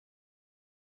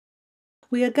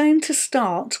We are going to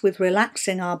start with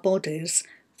relaxing our bodies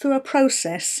through a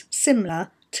process similar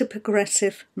to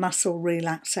progressive muscle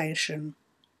relaxation.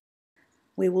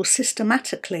 We will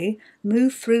systematically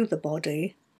move through the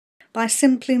body by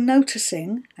simply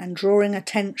noticing and drawing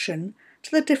attention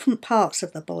to the different parts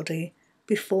of the body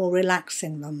before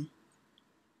relaxing them.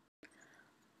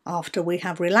 After we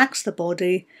have relaxed the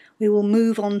body, we will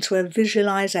move on to a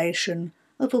visualisation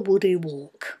of a woody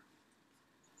walk.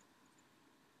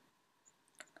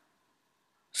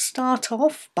 Start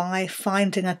off by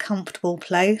finding a comfortable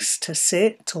place to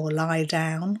sit or lie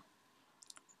down,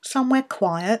 somewhere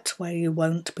quiet where you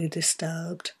won't be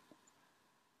disturbed.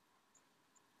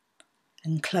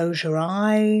 And close your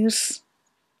eyes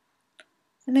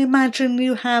and imagine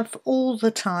you have all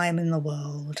the time in the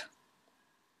world.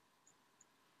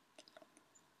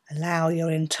 Allow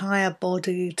your entire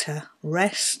body to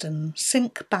rest and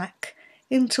sink back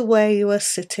into where you are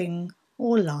sitting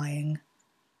or lying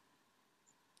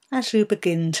as you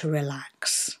begin to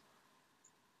relax.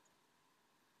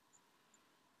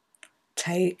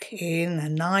 Take in a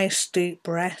nice deep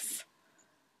breath,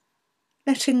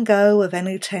 letting go of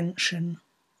any tension,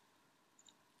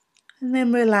 and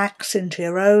then relax into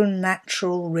your own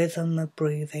natural rhythm of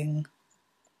breathing,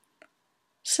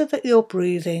 so that you're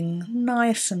breathing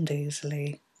nice and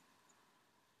easily,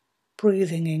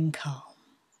 breathing in calm.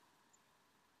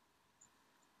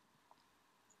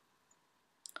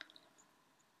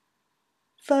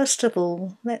 First of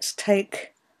all, let's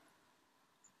take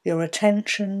your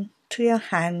attention to your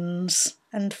hands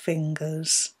and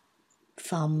fingers,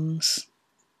 thumbs.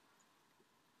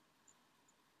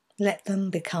 Let them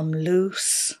become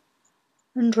loose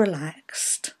and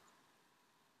relaxed.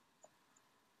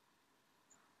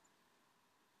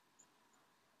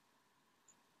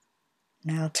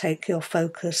 Now take your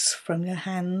focus from your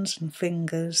hands and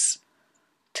fingers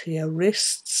to your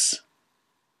wrists,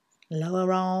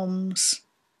 lower arms,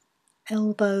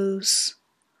 elbows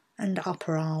and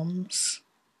upper arms.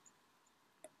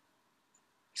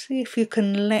 See if you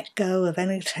can let go of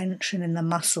any tension in the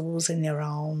muscles in your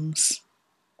arms.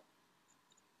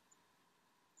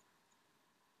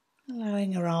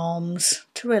 Allowing your arms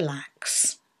to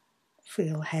relax,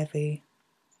 feel heavy.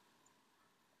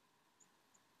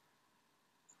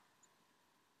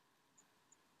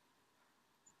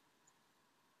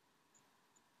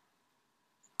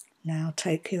 Now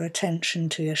take your attention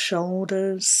to your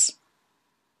shoulders.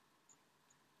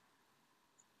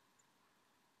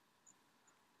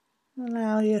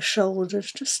 Allow your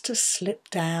shoulders just to slip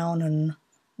down and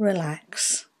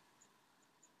relax.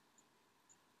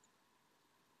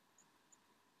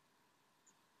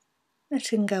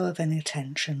 Letting go of any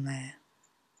tension there.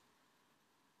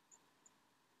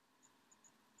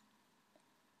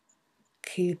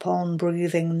 Keep on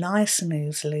breathing nice and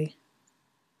easily.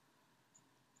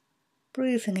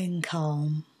 Breathing in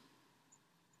calm.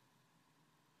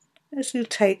 As you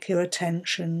take your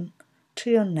attention to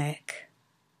your neck.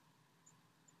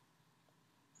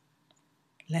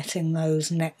 Letting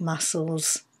those neck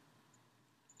muscles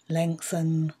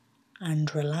lengthen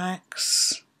and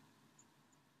relax.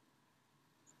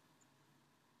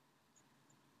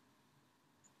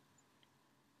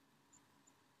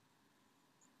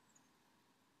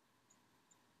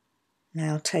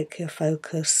 Now take your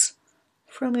focus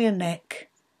from your neck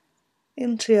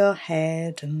into your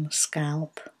head and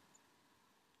scalp,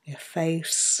 your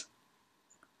face,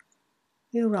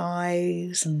 your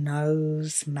eyes and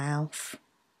nose, mouth.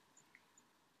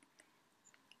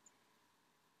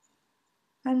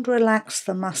 And relax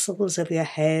the muscles of your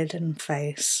head and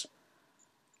face,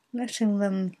 letting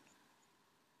them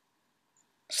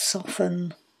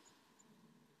soften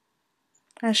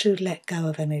as you let go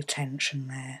of any tension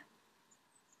there.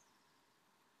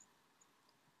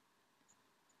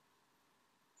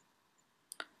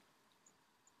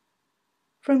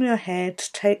 From your head,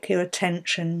 take your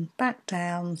attention back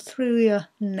down through your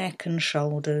neck and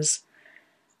shoulders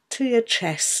to your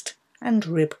chest and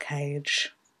rib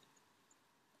cage.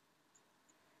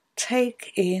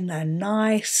 Take in a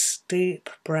nice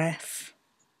deep breath,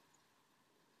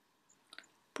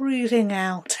 breathing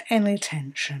out any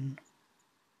tension.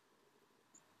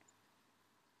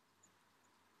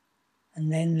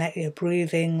 And then let your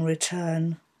breathing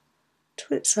return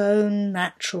to its own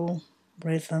natural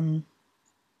rhythm,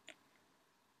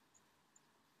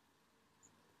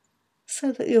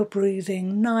 so that you're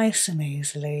breathing nice and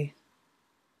easily,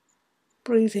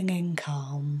 breathing in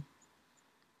calm.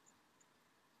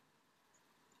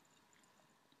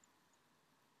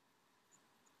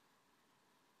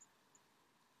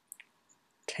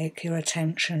 Take your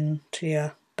attention to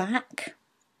your back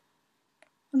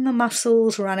and the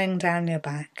muscles running down your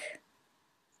back.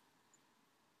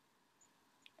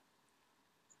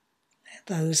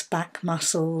 Let those back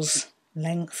muscles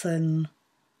lengthen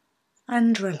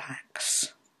and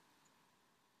relax.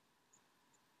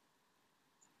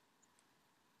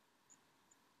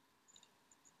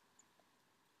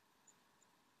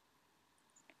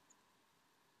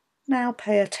 Now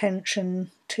pay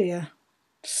attention to your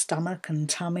stomach and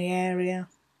tummy area,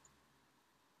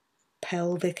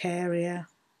 pelvic area,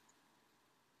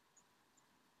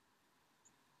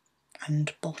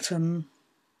 and bottom.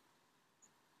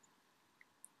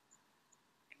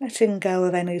 Letting go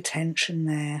of any tension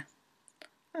there,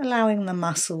 allowing the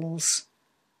muscles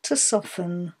to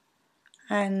soften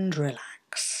and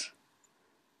relax.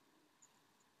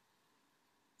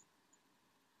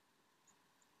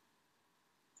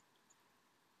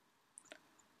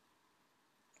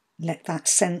 Let that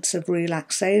sense of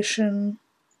relaxation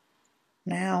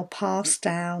now pass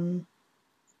down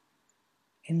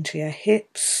into your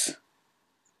hips,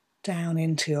 down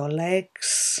into your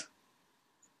legs,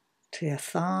 to your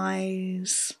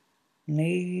thighs,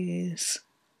 knees,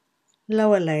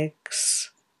 lower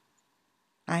legs,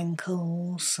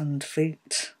 ankles and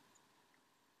feet.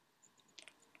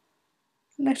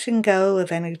 Letting go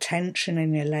of any tension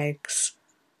in your legs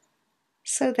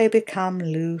so they become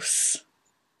loose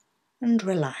and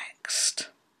relaxed.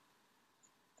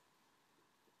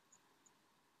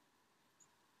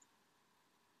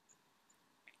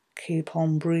 Keep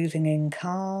on breathing in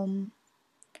calm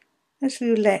as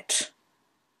you let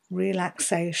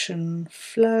relaxation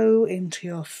flow into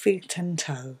your feet and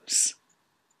toes.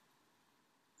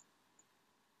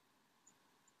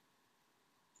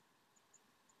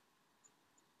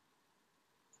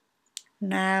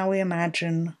 Now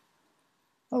imagine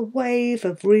a wave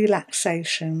of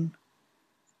relaxation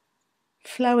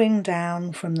flowing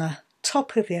down from the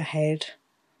top of your head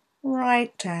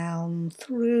right down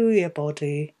through your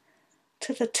body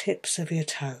to the tips of your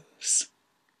toes.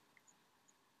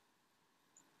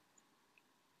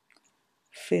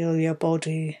 Feel your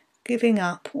body giving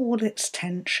up all its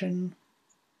tension,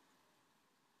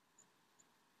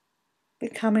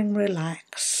 becoming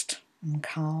relaxed and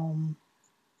calm,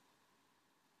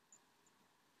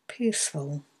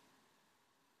 peaceful,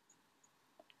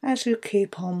 as you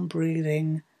keep on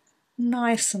breathing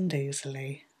nice and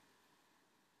easily.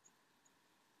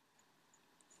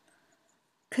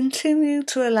 Continue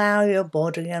to allow your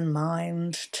body and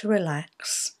mind to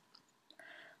relax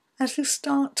as you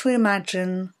start to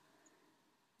imagine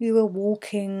you are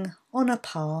walking on a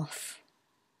path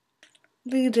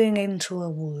leading into a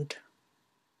wood.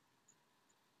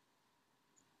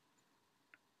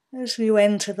 As you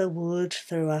enter the wood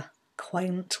through a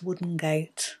quaint wooden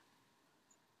gate,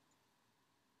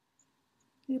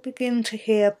 you begin to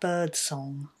hear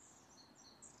birdsong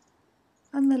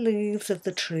and the leaves of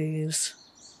the trees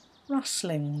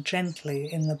rustling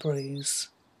gently in the breeze.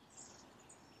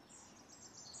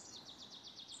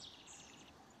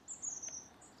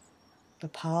 The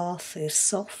path is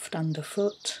soft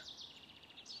underfoot,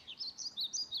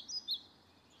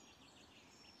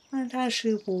 and as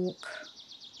you walk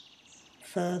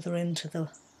further into the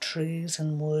trees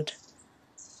and wood,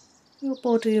 your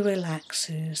body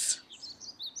relaxes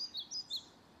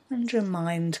and your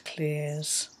mind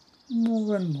clears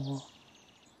more and more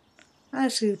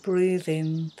as you breathe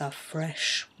in the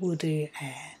fresh woody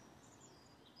air.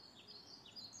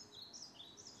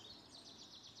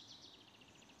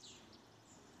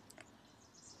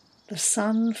 The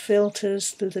sun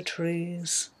filters through the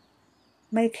trees,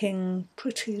 making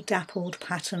pretty dappled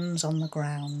patterns on the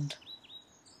ground.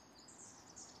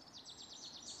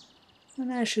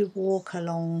 And as you walk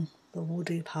along the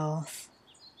woody path,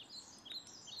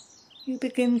 you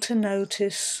begin to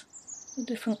notice the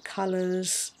different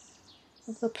colours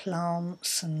of the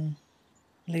plants and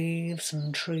leaves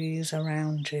and trees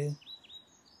around you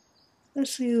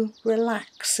as you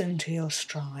relax into your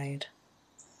stride.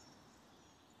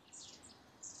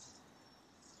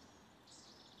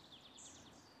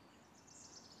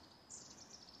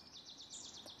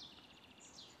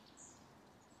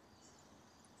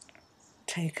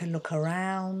 Take a look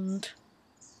around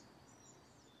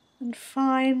and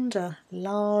find a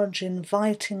large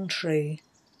inviting tree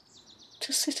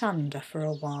to sit under for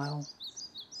a while.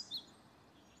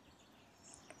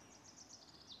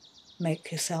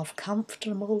 Make yourself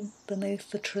comfortable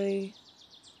beneath the tree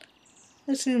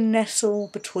as you nestle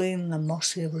between the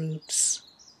mossy roots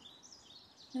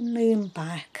and lean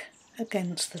back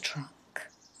against the trunk.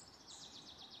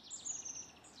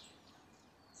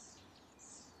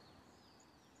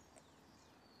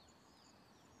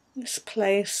 This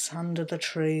place under the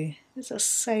tree is a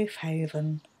safe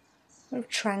haven of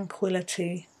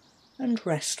tranquility and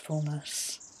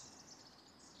restfulness.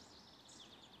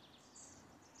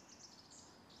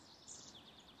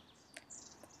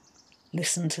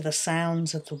 Listen to the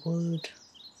sounds of the wood,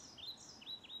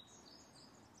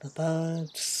 the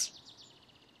birds,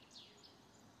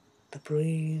 the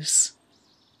breeze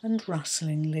and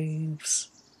rustling leaves,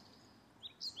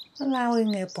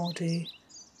 allowing your body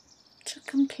to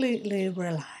completely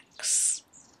relax.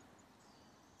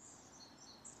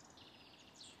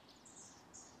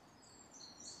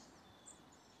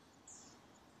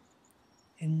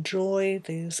 Enjoy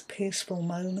these peaceful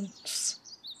moments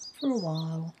for a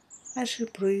while as you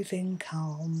breathe in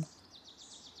calm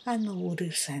and the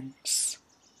woody scents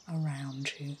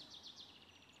around you.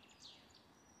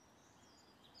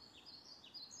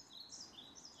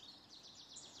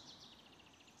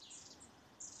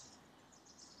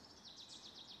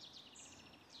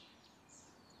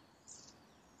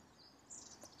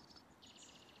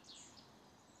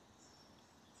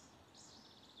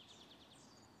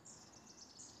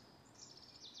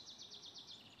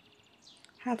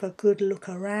 Have a good look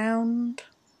around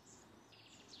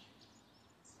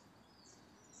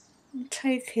and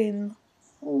take in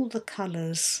all the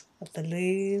colours of the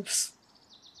leaves,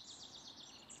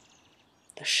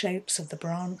 the shapes of the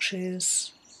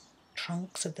branches,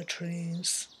 trunks of the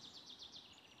trees,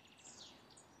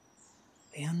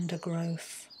 the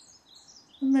undergrowth,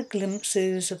 and the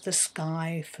glimpses of the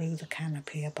sky through the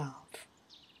canopy above.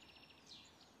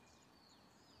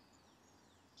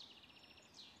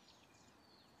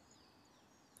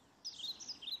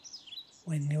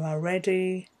 When you are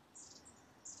ready,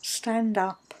 stand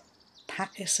up,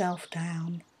 pat yourself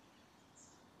down,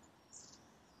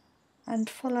 and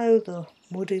follow the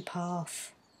woody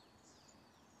path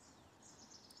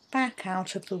back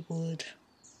out of the wood,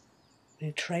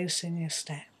 retracing your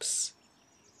steps.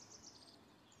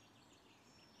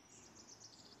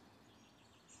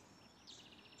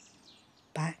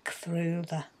 Back through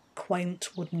the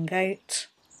quaint wooden gate,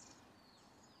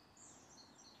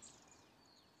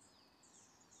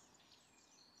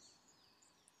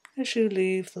 as you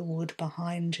leave the wood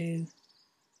behind you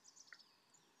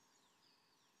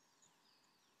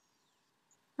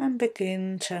and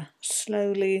begin to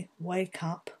slowly wake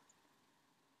up.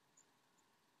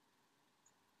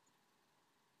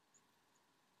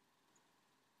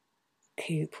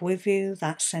 Keep with you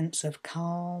that sense of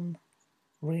calm,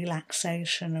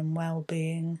 relaxation and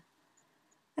well-being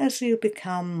as you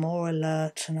become more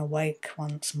alert and awake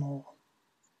once more.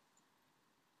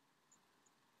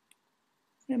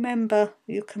 Remember,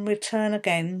 you can return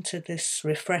again to this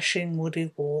refreshing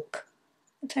woody walk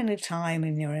at any time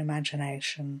in your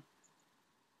imagination.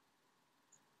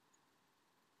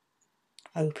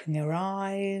 Open your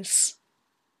eyes.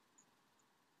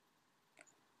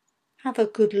 Have a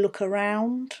good look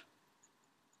around.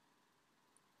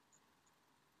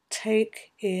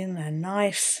 Take in a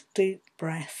nice deep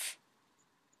breath.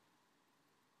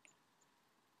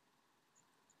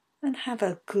 And have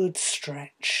a good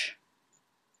stretch.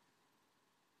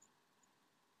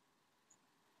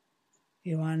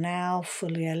 You are now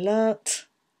fully alert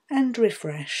and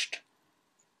refreshed,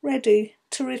 ready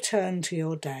to return to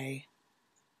your day.